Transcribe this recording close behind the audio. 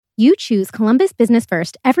You choose Columbus Business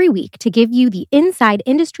First every week to give you the inside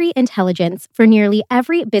industry intelligence for nearly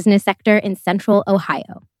every business sector in Central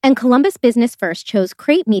Ohio. And Columbus Business First chose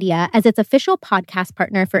Crate Media as its official podcast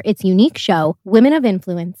partner for its unique show, Women of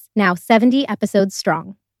Influence, now 70 episodes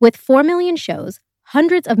strong. With 4 million shows,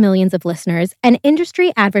 hundreds of millions of listeners, and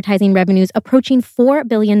industry advertising revenues approaching $4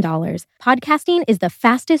 billion, podcasting is the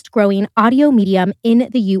fastest growing audio medium in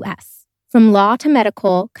the U.S. From law to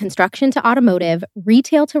medical, construction to automotive,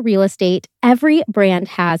 retail to real estate, every brand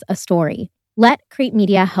has a story. Let Crate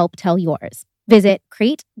Media help tell yours. Visit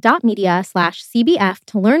crate.media/CBF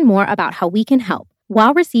to learn more about how we can help,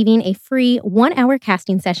 while receiving a free 1-hour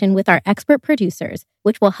casting session with our expert producers,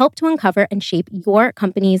 which will help to uncover and shape your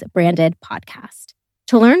company's branded podcast.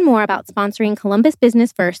 To learn more about sponsoring Columbus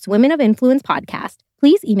Business First's Women of Influence podcast,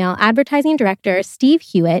 please email Advertising Director Steve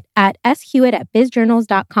Hewitt at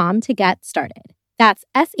shewitt@bizjournals.com to get started. That's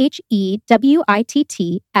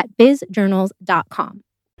SHEWITT at bizjournals.com.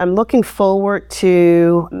 I'm looking forward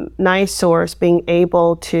to NiSource being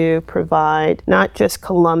able to provide not just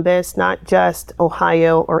Columbus, not just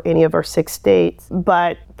Ohio or any of our 6 states,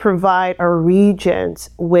 but provide our regions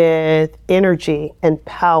with energy and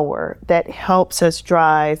power that helps us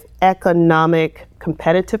drive economic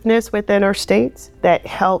competitiveness within our states, that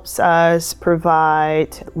helps us provide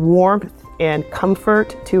warmth and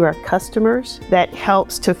comfort to our customers, that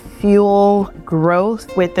helps to fuel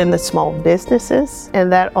growth within the small businesses,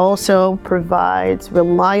 and that also provides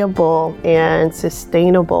reliable and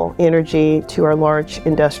sustainable energy to our large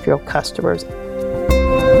industrial customers.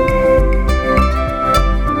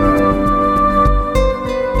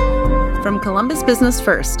 From Columbus Business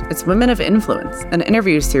First, it's Women of Influence, an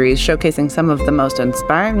interview series showcasing some of the most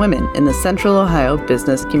inspiring women in the Central Ohio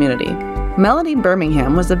business community. Melody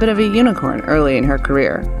Birmingham was a bit of a unicorn early in her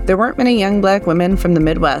career. There weren't many young black women from the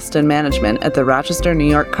Midwest in management at the Rochester, New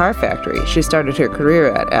York car factory she started her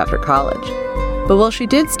career at after college. But while she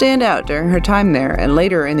did stand out during her time there and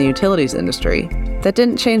later in the utilities industry, that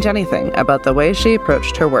didn't change anything about the way she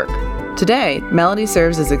approached her work. Today, Melody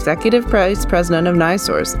serves as Executive Vice President of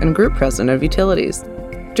NiSource and Group President of Utilities.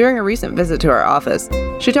 During a recent visit to our office,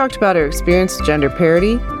 she talked about her experience with gender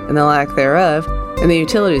parity, and the lack thereof, in the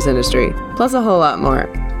utilities industry, plus a whole lot more.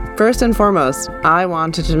 First and foremost, I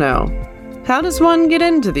wanted to know, how does one get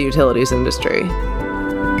into the utilities industry?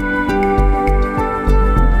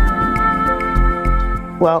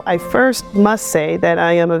 Well, I first must say that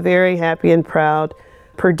I am a very happy and proud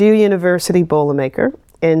Purdue University Boilermaker.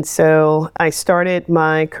 And so I started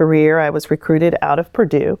my career, I was recruited out of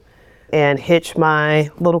Purdue and hitched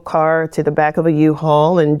my little car to the back of a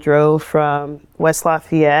U-Haul and drove from West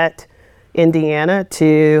Lafayette, Indiana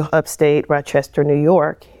to upstate Rochester, New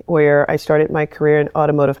York, where I started my career in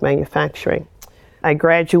automotive manufacturing. I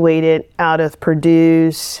graduated out of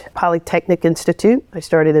Purdue's Polytechnic Institute. I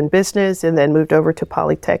started in business and then moved over to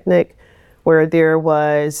Polytechnic, where there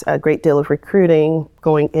was a great deal of recruiting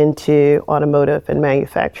going into automotive and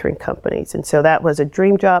manufacturing companies. And so that was a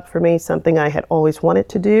dream job for me, something I had always wanted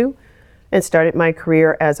to do, and started my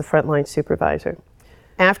career as a frontline supervisor.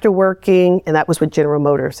 After working, and that was with General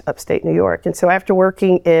Motors, upstate New York. And so after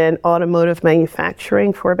working in automotive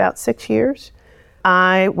manufacturing for about 6 years,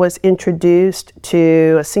 I was introduced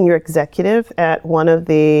to a senior executive at one of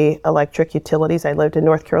the electric utilities. I lived in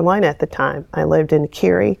North Carolina at the time. I lived in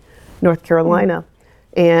Cary, North Carolina.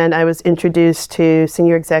 And I was introduced to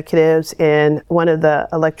senior executives in one of the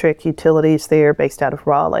electric utilities there based out of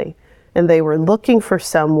Raleigh. And they were looking for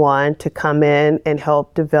someone to come in and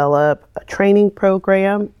help develop a training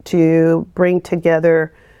program to bring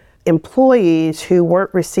together employees who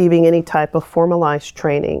weren't receiving any type of formalized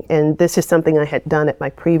training. And this is something I had done at my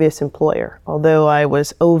previous employer. Although I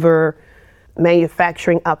was over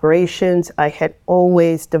manufacturing operations, I had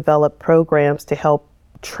always developed programs to help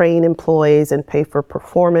train employees and pay for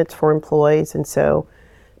performance for employees. And so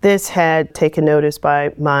this had taken notice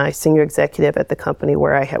by my senior executive at the company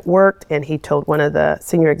where I had worked, and he told one of the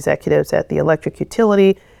senior executives at the electric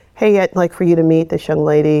utility, hey, I'd like for you to meet this young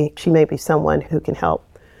lady. She may be someone who can help.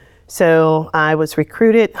 So I was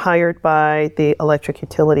recruited, hired by the electric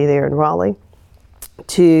utility there in Raleigh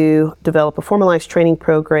to develop a formalized training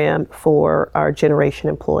program for our generation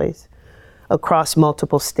employees across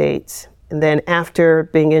multiple states. And then after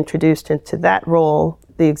being introduced into that role,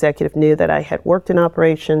 the executive knew that I had worked in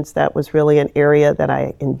operations. That was really an area that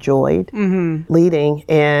I enjoyed leading,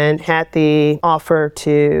 and had the offer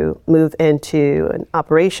to move into an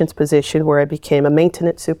operations position where I became a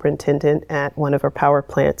maintenance superintendent at one of our power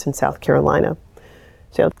plants in South Carolina.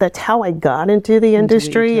 So that's how I got into the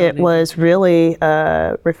industry. It was really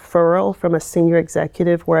a referral from a senior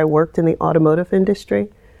executive where I worked in the automotive industry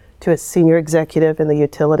to a senior executive in the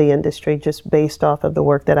utility industry just based off of the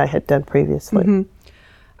work that I had done previously.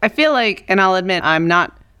 I feel like, and I'll admit, I'm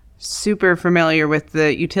not super familiar with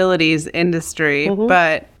the utilities industry,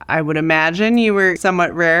 but I would imagine you were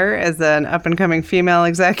somewhat rare as an up-and-coming female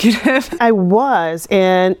executive. I was,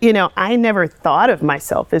 and, I never thought of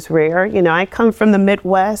myself as rare. I come from the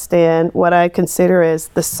Midwest, and what I consider as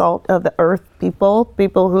the salt of the earth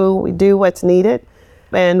people who do what's needed,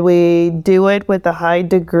 and we do it with a high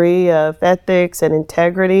degree of ethics and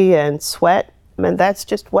integrity and sweat. And that's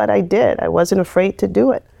just what I did. I wasn't afraid to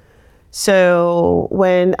do it. So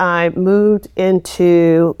when I moved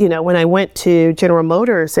into, when I went to General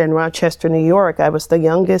Motors in Rochester, New York, I was the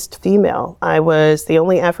youngest female. I was the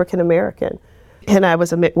only African American. And I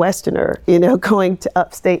was a Midwesterner, going to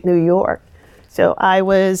upstate New York. So I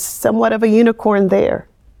was somewhat of a unicorn there.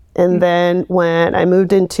 And then when I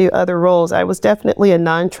moved into other roles, I was definitely a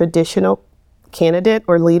non-traditional candidate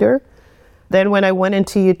or leader. Then when I went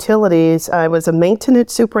into utilities, I was a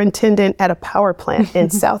maintenance superintendent at a power plant in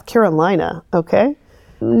South Carolina, okay?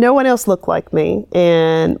 No one else looked like me,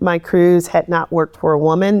 and my crews had not worked for a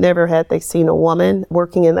woman. Never had they seen a woman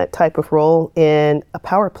working in that type of role in a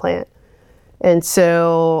power plant. And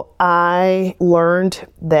so I learned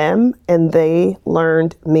them, and they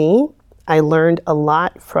learned me. I learned a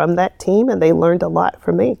lot from that team, and they learned a lot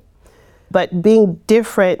from me. But being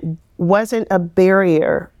different wasn't a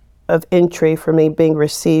barrier of entry for me being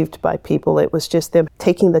received by people. It was just them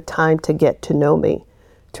taking the time to get to know me,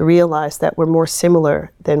 to realize that we're more similar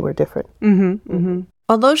than we're different.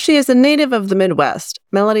 Although she is a native of the Midwest,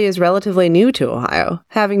 Melody is relatively new to Ohio,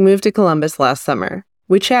 having moved to Columbus last summer.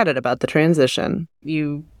 We chatted about the transition.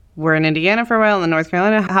 You were in Indiana for a while, in North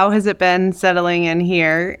Carolina. How has it been settling in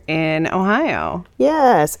here in Ohio?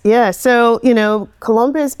 Yes. So,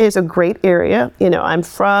 Columbus is a great area. I'm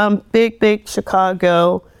from big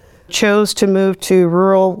Chicago. Chose to move to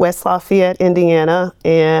rural West Lafayette, Indiana,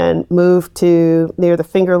 and moved to near the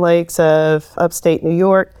Finger Lakes of upstate New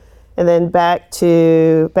York, and then back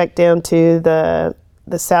down to the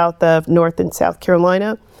south of North and South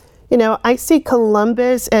Carolina. I see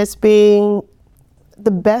Columbus as being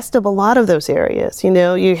the best of a lot of those areas.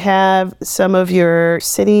 You have some of your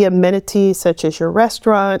city amenities, such as your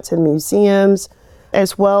restaurants and museums,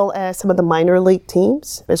 as well as some of the minor league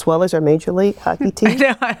teams, as well as our major league hockey team.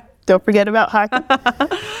 Don't forget about hockey.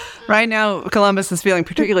 Right now, Columbus is feeling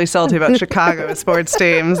particularly salty about Chicago sports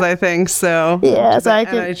teams, I think. So yes, I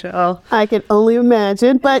can only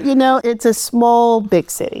imagine. But, it's a small,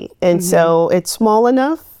 big city. And so it's small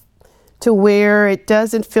enough to where it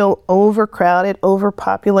doesn't feel overcrowded,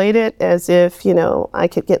 overpopulated, as if, I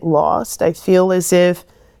could get lost. I feel as if,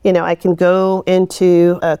 I can go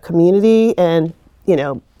into a community and,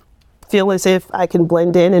 feel as if I can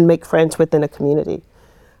blend in and make friends within a community.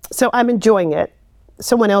 So I'm enjoying it.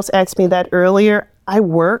 Someone else asked me that earlier. I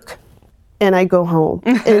work and I go home.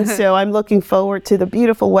 And so I'm looking forward to the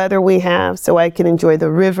beautiful weather we have so I can enjoy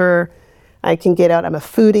the river. I can get out. I'm a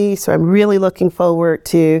foodie, so I'm really looking forward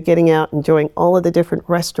to getting out, enjoying all of the different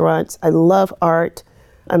restaurants. I love art.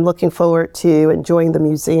 I'm looking forward to enjoying the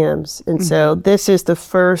museums. And so this is the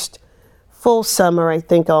first full summer I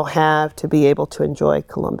think I'll have to be able to enjoy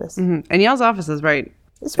Columbus. And y'all's office is right.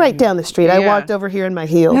 It's right down the street. I walked over here in my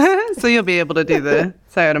heels. So you'll be able to do the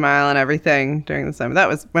Scioto Mile and everything during the summer. That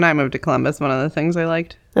was when I moved to Columbus, one of the things I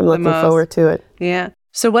liked. I'm looking forward to it. Yeah.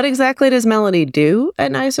 So what exactly does Melody do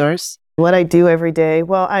at NiSource? What I do every day?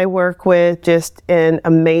 Well, I work with just an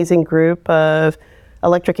amazing group of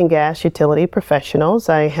electric and gas utility professionals.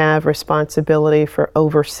 I have responsibility for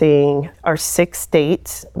overseeing our 6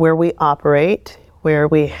 states where we operate, where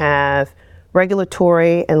we have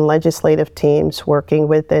regulatory and legislative teams working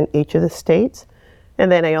within each of the states.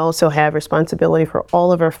 And then I also have responsibility for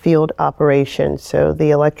all of our field operations. So the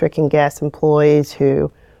electric and gas employees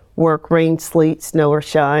who work rain, sleet, snow, or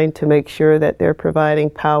shine to make sure that they're providing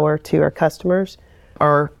power to our customers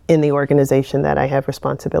are in the organization that I have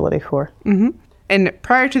responsibility for. And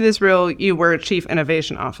prior to this role, you were Chief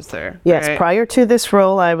Innovation Officer. Yes, right? Prior to this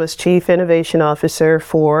role, I was Chief Innovation Officer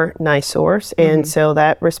for NiSource. And so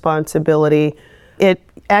that responsibility, it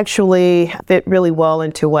actually fit really well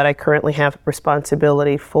into what I currently have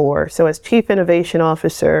responsibility for. So as Chief Innovation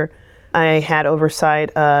Officer, I had oversight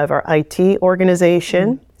of our IT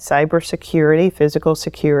organization, cybersecurity, physical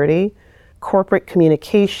security, corporate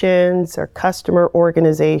communications, our customer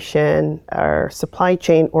organization, our supply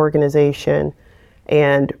chain organization,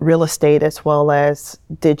 and real estate, as well as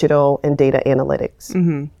digital and data analytics.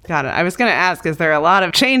 Got it. I was going to ask, is there a lot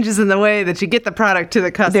of changes in the way that you get the product to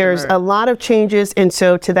the customer? There's a lot of changes. And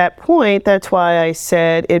so to that point, that's why I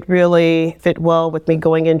said it really fit well with me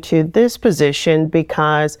going into this position,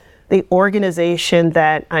 because the organization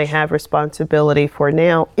that I have responsibility for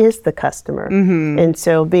now is the customer. And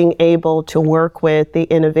so being able to work with the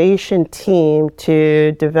innovation team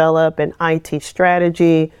to develop an IT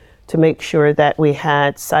strategy, to make sure that we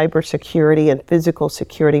had cybersecurity and physical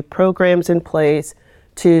security programs in place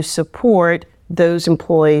to support those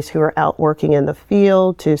employees who are out working in the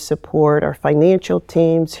field, to support our financial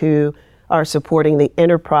teams who are supporting the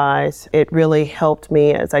enterprise. It really helped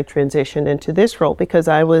me as I transitioned into this role, because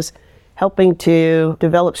I was helping to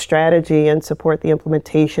develop strategy and support the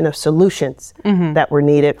implementation of solutions that were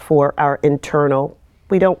needed for our internal.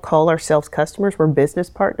 We don't call ourselves customers, we're business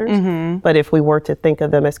partners. But if we were to think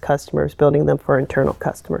of them as customers, building them for internal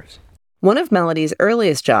customers. One of Melody's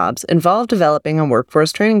earliest jobs involved developing a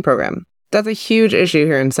workforce training program. That's a huge issue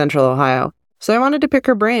here in Central Ohio. So I wanted to pick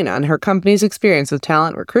her brain on her company's experience with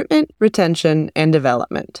talent recruitment, retention, and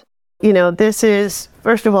development. You know, this is,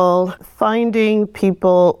 first of all, finding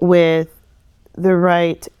people with the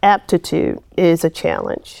right aptitude is a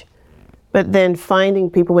challenge. But then finding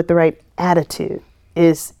people with the right attitude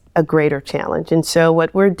is a greater challenge. And so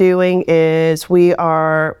what we're doing is we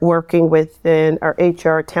are working within our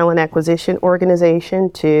HR talent acquisition organization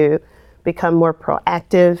to become more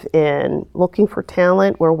proactive in looking for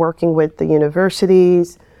talent. We're working with the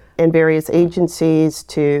universities and various agencies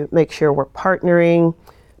to make sure we're partnering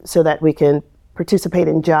so that we can participate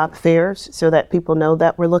in job fairs so that people know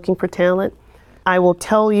that we're looking for talent. I will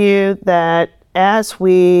tell you that as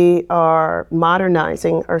we are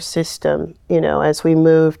modernizing our system, as we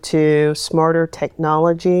move to smarter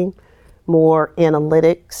technology, more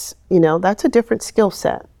analytics, that's a different skill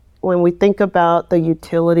set. When we think about the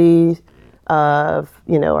utility of,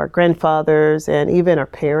 our grandfathers and even our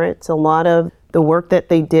parents, a lot of the work that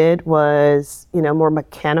they did was, more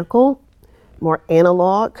mechanical, more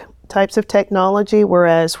analog types of technology,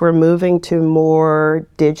 whereas we're moving to more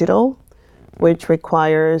digital, which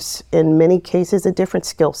requires, in many cases, a different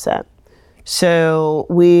skill set. So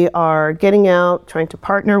we are getting out, trying to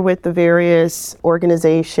partner with the various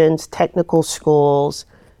organizations, technical schools,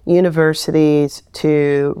 universities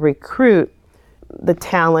to recruit the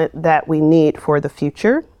talent that we need for the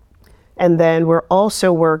future. And then we're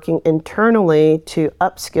also working internally to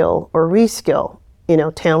upskill or reskill,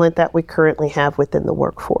 talent that we currently have within the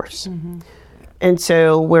workforce. And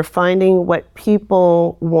so we're finding what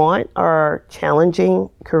people want are challenging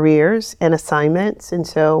careers and assignments. And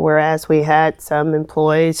so whereas we had some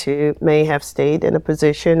employees who may have stayed in a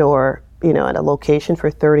position or, at a location for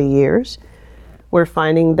 30 years, we're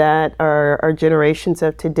finding that our generations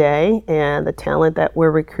of today and the talent that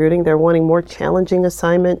we're recruiting, they're wanting more challenging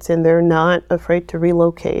assignments, and they're not afraid to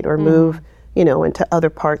relocate or move, into other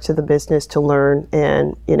parts of the business to learn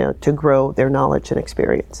and, to grow their knowledge and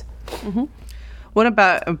experience. What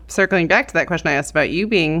about, circling back to that question I asked about you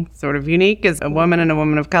being sort of unique as a woman and a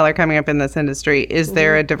woman of color coming up in this industry, is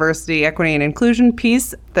there a diversity, equity, and inclusion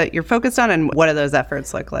piece that you're focused on, and what do those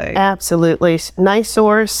efforts look like? Absolutely.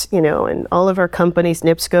 NiSource, and all of our companies,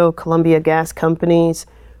 NIPSCO, Columbia Gas companies,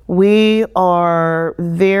 we are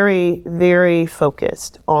very, very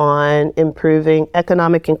focused on improving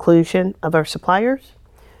economic inclusion of our suppliers,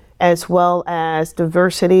 as well as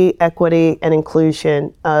diversity, equity, and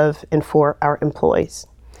inclusion of and for our employees.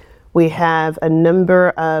 We have a number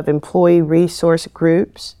of employee resource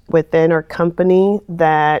groups within our company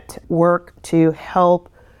that work to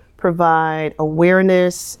help provide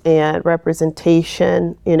awareness and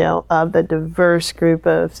representation, of the diverse group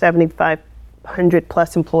of 7,500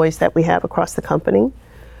 plus employees that we have across the company.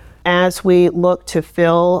 As we look to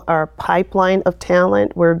fill our pipeline of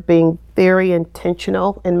talent, we're being very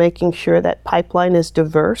intentional in making sure that pipeline is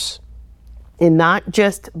diverse and not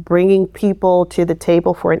just bringing people to the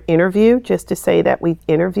table for an interview just to say that we've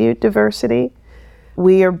interviewed diversity.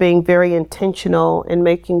 We are being very intentional in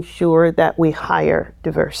making sure that we hire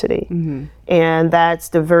diversity. And that's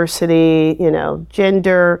diversity,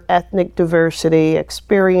 gender, ethnic diversity,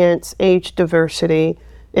 experience, age diversity.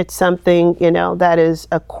 It's something, that is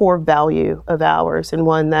a core value of ours, and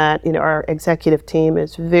one that, our executive team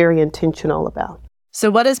is very intentional about. So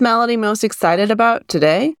what is Melody most excited about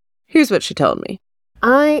today? Here's what she told me.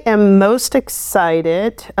 I am most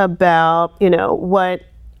excited about, what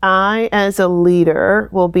I as a leader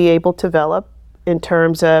will be able to develop in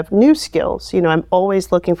terms of new skills. I'm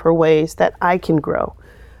always looking for ways that I can grow.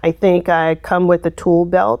 I think I come with a tool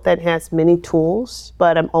belt that has many tools,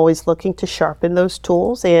 but I'm always looking to sharpen those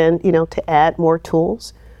tools and, to add more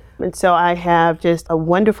tools. And so I have just a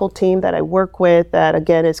wonderful team that I work with that,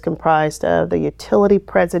 again, is comprised of the utility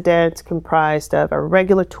presidents, comprised of our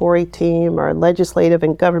regulatory team, our legislative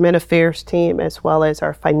and government affairs team, as well as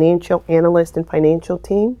our financial analyst and financial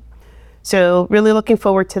team. So really looking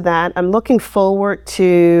forward to that. I'm looking forward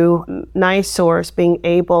to NiSource being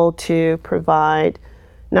able to provide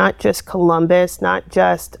not just Columbus, not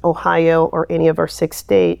just Ohio or any of our 6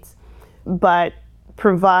 states, but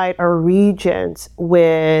provide our regions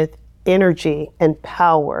with energy and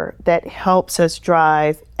power that helps us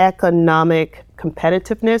drive economic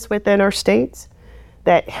competitiveness within our states,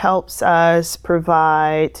 that helps us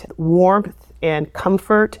provide warmth and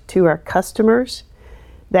comfort to our customers,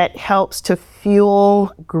 that helps to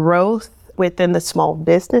fuel growth within the small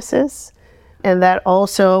businesses, and that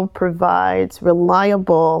also provides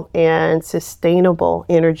reliable and sustainable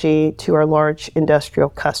energy to our large industrial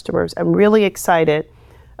customers. I'm really excited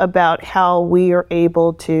about how we are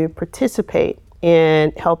able to participate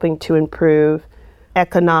in helping to improve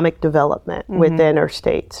economic development within our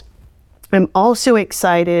states. I'm also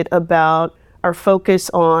excited about our focus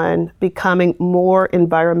on becoming more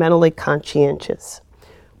environmentally conscientious.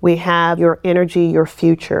 We have Your Energy, Your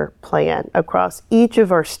Future plan across each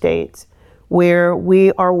of our states, where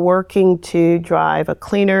we are working to drive a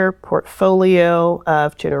cleaner portfolio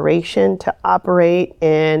of generation to operate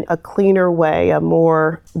in a cleaner way, a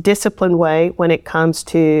more disciplined way when it comes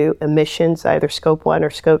to emissions, either Scope 1 or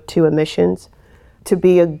Scope 2 emissions, to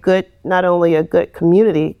be not only a good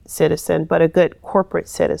community citizen, but a good corporate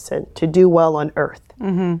citizen, to do well on Earth.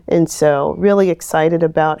 And so really excited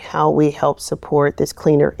about how we help support this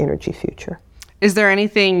cleaner energy future. Is there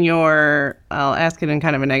anything I'll ask it in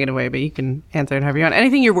kind of a negative way, but you can answer it however you want.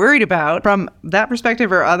 Anything you're worried about from that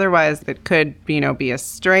perspective or otherwise that could, be a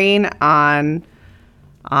strain on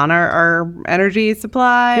our energy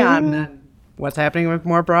supply, on what's happening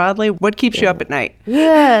more broadly? What keeps you up at night?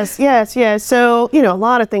 Yes. So, a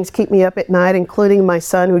lot of things keep me up at night, including my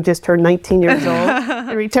son who just turned 19 years old.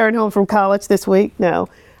 He returned home from college this week. No.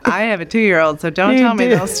 I have a 2-year-old, so don't tell me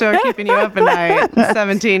they'll start keeping you up at night in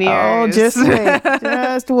 17 years. Oh, just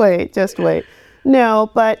wait.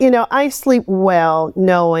 No, but, I sleep well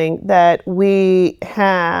knowing that we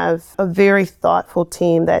have a very thoughtful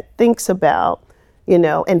team that thinks about,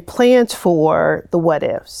 and plans for the what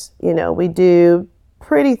ifs. We do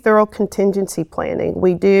pretty thorough contingency planning.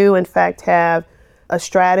 We do, in fact, have a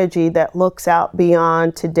strategy that looks out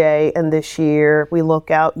beyond today and this year. We look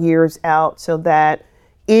out years out so that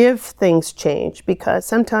if things change, because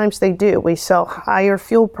sometimes they do. We saw higher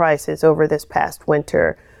fuel prices over this past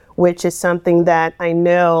winter, which is something that I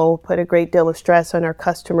know put a great deal of stress on our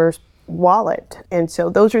customers' wallet. And so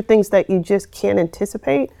those are things that you just can't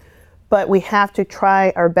anticipate, but we have to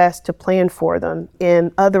try our best to plan for them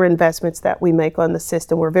in other investments that we make on the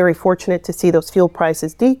system. We're very fortunate to see those fuel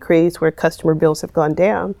prices decrease where customer bills have gone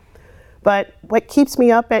down. But what keeps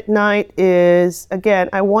me up at night is, again,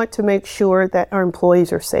 I want to make sure that our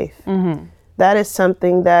employees are safe. That is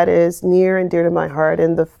something that is near and dear to my heart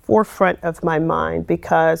and the forefront of my mind,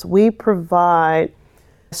 because we provide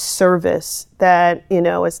service that,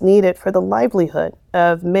 is needed for the livelihood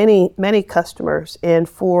of many, many customers and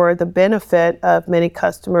for the benefit of many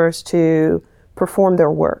customers to perform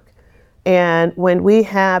their work. And when we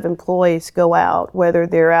have employees go out, whether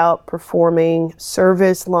they're out performing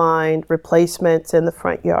service line replacements in the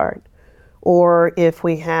front yard, or if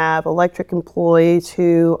we have electric employees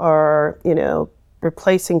who are,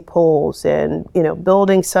 replacing poles and,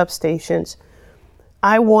 building substations,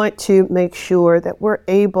 I want to make sure that we're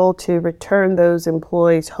able to return those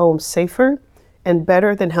employees home safer and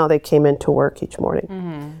better than how they came into work each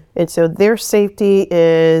morning. And so their safety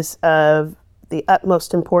is of the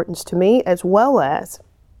utmost importance to me, as well as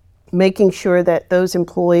making sure that those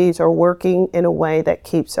employees are working in a way that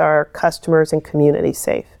keeps our customers and community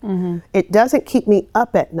safe. It doesn't keep me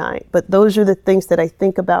up at night, but those are the things that I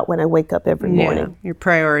think about when I wake up every morning. Your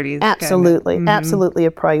priorities. Absolutely, absolutely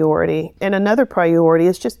a priority. And another priority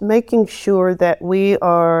is just making sure that we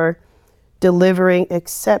are delivering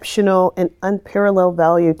exceptional and unparalleled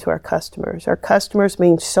value to our customers. Our customers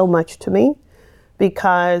mean so much to me,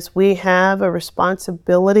 because we have a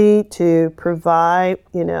responsibility to provide,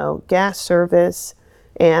 gas service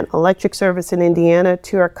and electric service in Indiana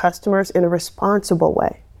to our customers in a responsible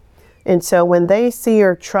way. And so when they see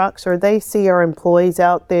our trucks or they see our employees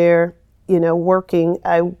out there, working,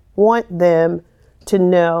 I want them to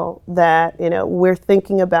know that, we're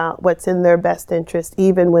thinking about what's in their best interest,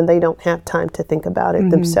 even when they don't have time to think about it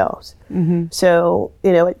themselves. So,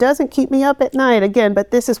 it doesn't keep me up at night again,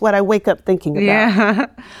 but this is what I wake up thinking about. Yeah.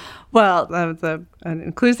 Well, that was an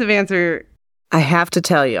inclusive answer. I have to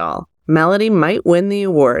tell y'all, Melody might win the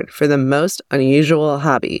award for the most unusual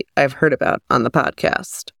hobby I've heard about on the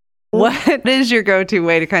podcast. What is your go-to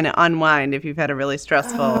way to kind of unwind if you've had a really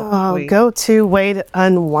stressful week? Go-to way to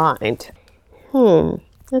unwind.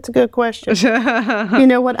 That's a good question. You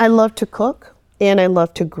know what? I love to cook and I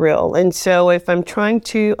love to grill. And so if I'm trying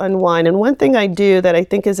to unwind, and one thing I do that I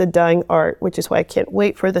think is a dying art, which is why I can't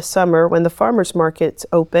wait for the summer when the farmers market's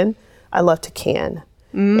open, I love to can.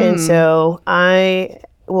 And so I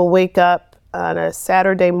will wake up on a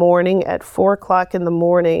Saturday morning at 4 o'clock in the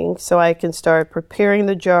morning so I can start preparing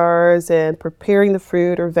the jars and preparing the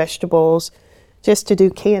fruit or vegetables just to do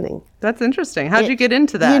canning. That's interesting. How'd you get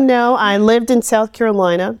into that? I lived in South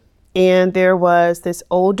Carolina, and there was this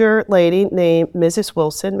older lady named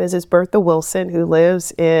Mrs. Bertha Wilson, who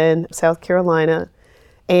lives in South Carolina,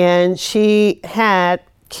 and she had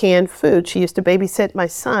canned food. She used to babysit my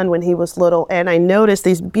son when he was little, and I noticed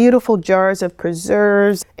these beautiful jars of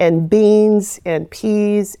preserves and beans and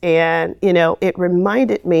peas, and it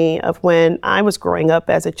reminded me of when I was growing up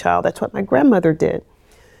as a child. That's what my grandmother did.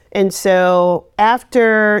 And so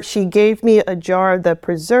after she gave me a jar of the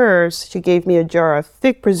preserves, she gave me a jar of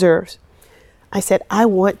thick preserves. I said, I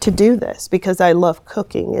want to do this because I love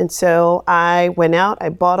cooking. And so I went out, I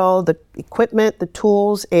bought all the equipment, the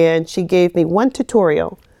tools, and she gave me one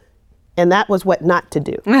tutorial. And that was what not to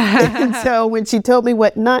do. And so when she told me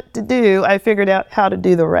what not to do, I figured out how to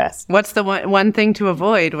do the rest. What's the one thing to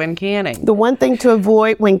avoid when canning? The one thing to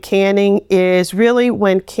avoid when canning is really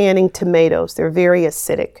when canning tomatoes. They're very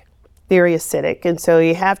acidic. And so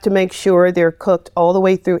you have to make sure they're cooked all the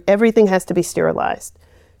way through. Everything has to be sterilized.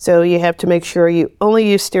 So you have to make sure you only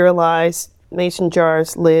use sterilized mason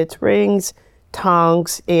jars, lids, rings,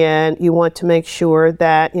 tongs, and you want to make sure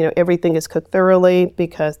that everything is cooked thoroughly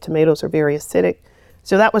because tomatoes are very acidic.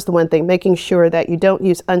 So that was the one thing, making sure that you don't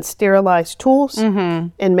use unsterilized tools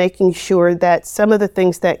and making sure that some of the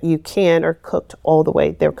things that you can are cooked all the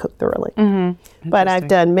way. They're cooked thoroughly. But I've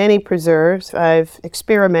done many preserves. I've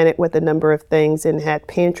experimented with a number of things and had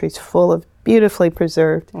pantries full of beautifully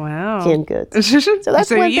preserved canned goods. So that's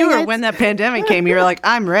when that pandemic came, you were like,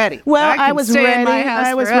 I'm ready. Well, I was ready.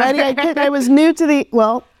 I was new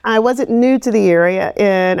to I wasn't new to the area,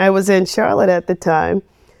 and I was in Charlotte at the time.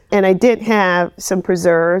 And I did have some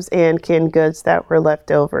preserves and canned goods that were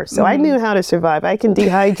left over. So I knew how to survive. I can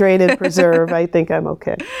dehydrate and preserve. I think I'm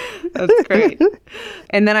okay. That's great.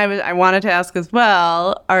 And then I wanted to ask as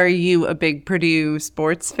well, are you a big Purdue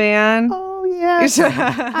sports fan? Oh, yes.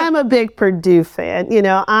 I'm a big Purdue fan.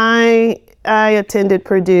 I attended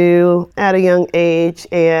Purdue at a young age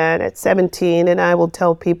and at 17, and I will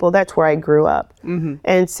tell people that's where I grew up.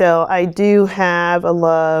 And so I do have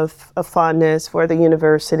a fondness for the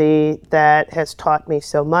university that has taught me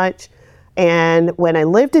so much. And when I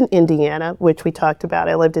lived in Indiana, which we talked about,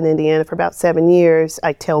 I lived in Indiana for about 7 years,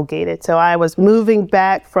 I tailgated. So I was moving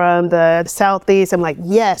back from the Southeast. I'm like,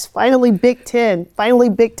 yes, finally Big Ten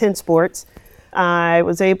sports. I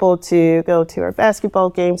was able to go to our basketball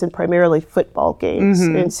games and primarily football games.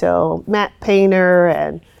 And so Matt Painter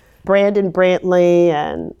and Brandon Brantley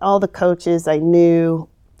and all the coaches I knew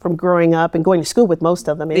from growing up and going to school with most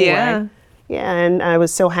of them anyway. Yeah, and I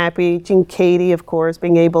was so happy. Gene Cady, of course,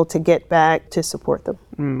 being able to get back to support them.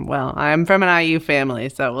 Well, I'm from an IU family,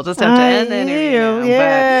 so we'll just have to end the interview now.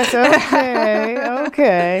 Yes,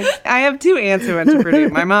 okay. I have two aunts who went to Purdue.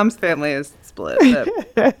 My mom's family is split.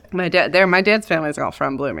 My dad's family is all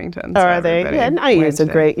from Bloomington. So are they? Yeah, and IU is a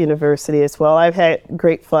great university as well. I've had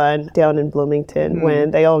great fun down in Bloomington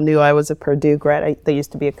when they all knew I was a Purdue grad. They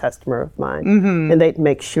used to be a customer of mine, and they'd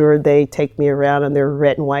make sure they take me around on their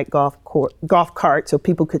red and white golf cart so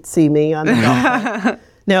people could see me on the golf cart.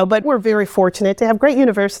 No, but we're very fortunate to have great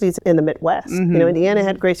universities in the Midwest. Indiana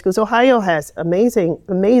had great schools. Ohio has amazing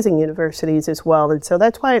universities as well. And so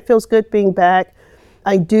that's why it feels good being back.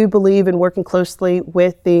 I do believe in working closely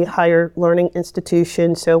with the higher learning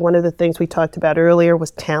institution. So one of the things we talked about earlier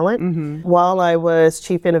was talent. While I was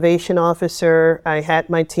Chief Innovation Officer, I had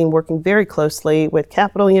my team working very closely with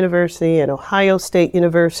Capital University and Ohio State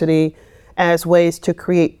University as ways to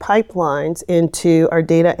create pipelines into our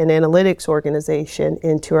data and analytics organization,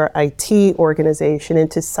 into our IT organization,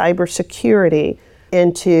 into cybersecurity,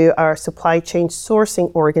 into our supply chain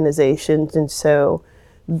sourcing organizations. And so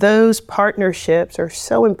those partnerships are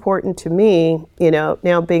so important to me,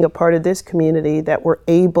 now being a part of this community, that we're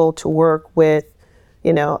able to work with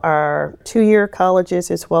our 2-year colleges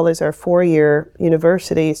as well as our 4-year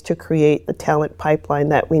universities to create the talent pipeline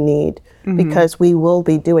that we need, because we will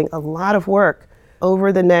be doing a lot of work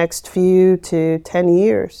over the next few to 10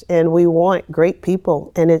 years. And we want great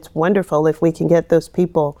people. And it's wonderful if we can get those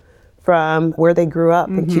people from where they grew up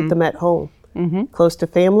and keep them at home, close to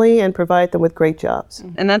family, and provide them with great jobs.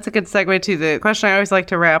 And that's a good segue to the question I always like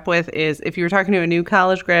to wrap with is, if you were talking to a new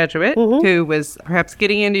college graduate who was perhaps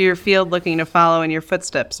getting into your field, looking to follow in your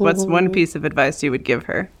footsteps, what's one piece of advice you would give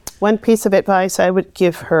her? One piece of advice I would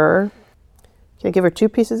give her, can I give her 2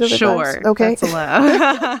 pieces of advice? Sure, okay. That's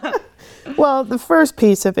allowed. Well, the first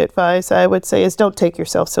piece of advice I would say is don't take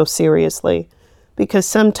yourself so seriously, because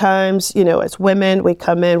sometimes, as women, we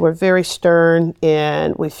come in, we're very stern,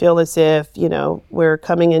 and we feel as if, we're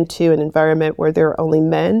coming into an environment where there are only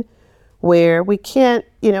men, where we can't,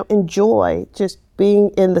 enjoy just being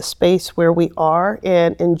in the space where we are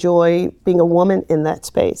and enjoy being a woman in that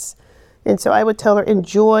space. And so I would tell her,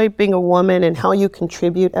 enjoy being a woman and how you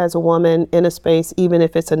contribute as a woman in a space, even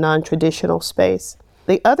if it's a non-traditional space.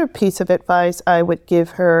 The other piece of advice I would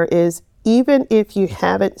give her is, even if you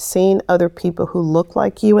haven't seen other people who look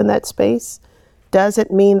like you in that space,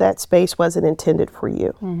 doesn't mean that space wasn't intended for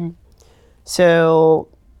you. So,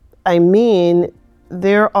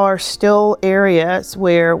 there are still areas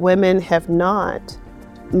where women have not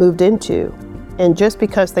moved into. And just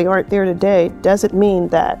because they aren't there today doesn't mean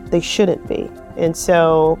that they shouldn't be. And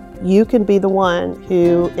so you can be the one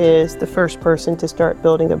who is the first person to start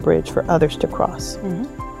building a bridge for others to cross.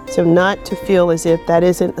 So not to feel as if that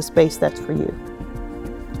isn't a space that's for you.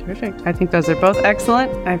 Terrific. I think those are both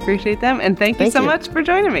excellent. I appreciate them. And thank you so much for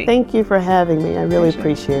joining me. Thank you for having me. I really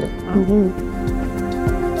appreciate it.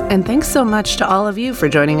 And thanks so much to all of you for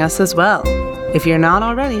joining us as well. If you're not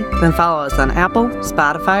already, then follow us on Apple,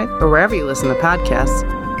 Spotify, or wherever you listen to podcasts,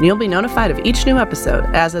 and you'll be notified of each new episode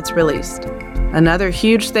as it's released. Another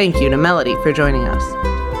huge thank you to Melody for joining us.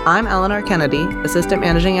 I'm Eleanor Kennedy, Assistant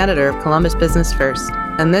Managing Editor of Columbus Business First,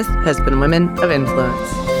 and this has been Women of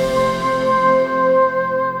Influence.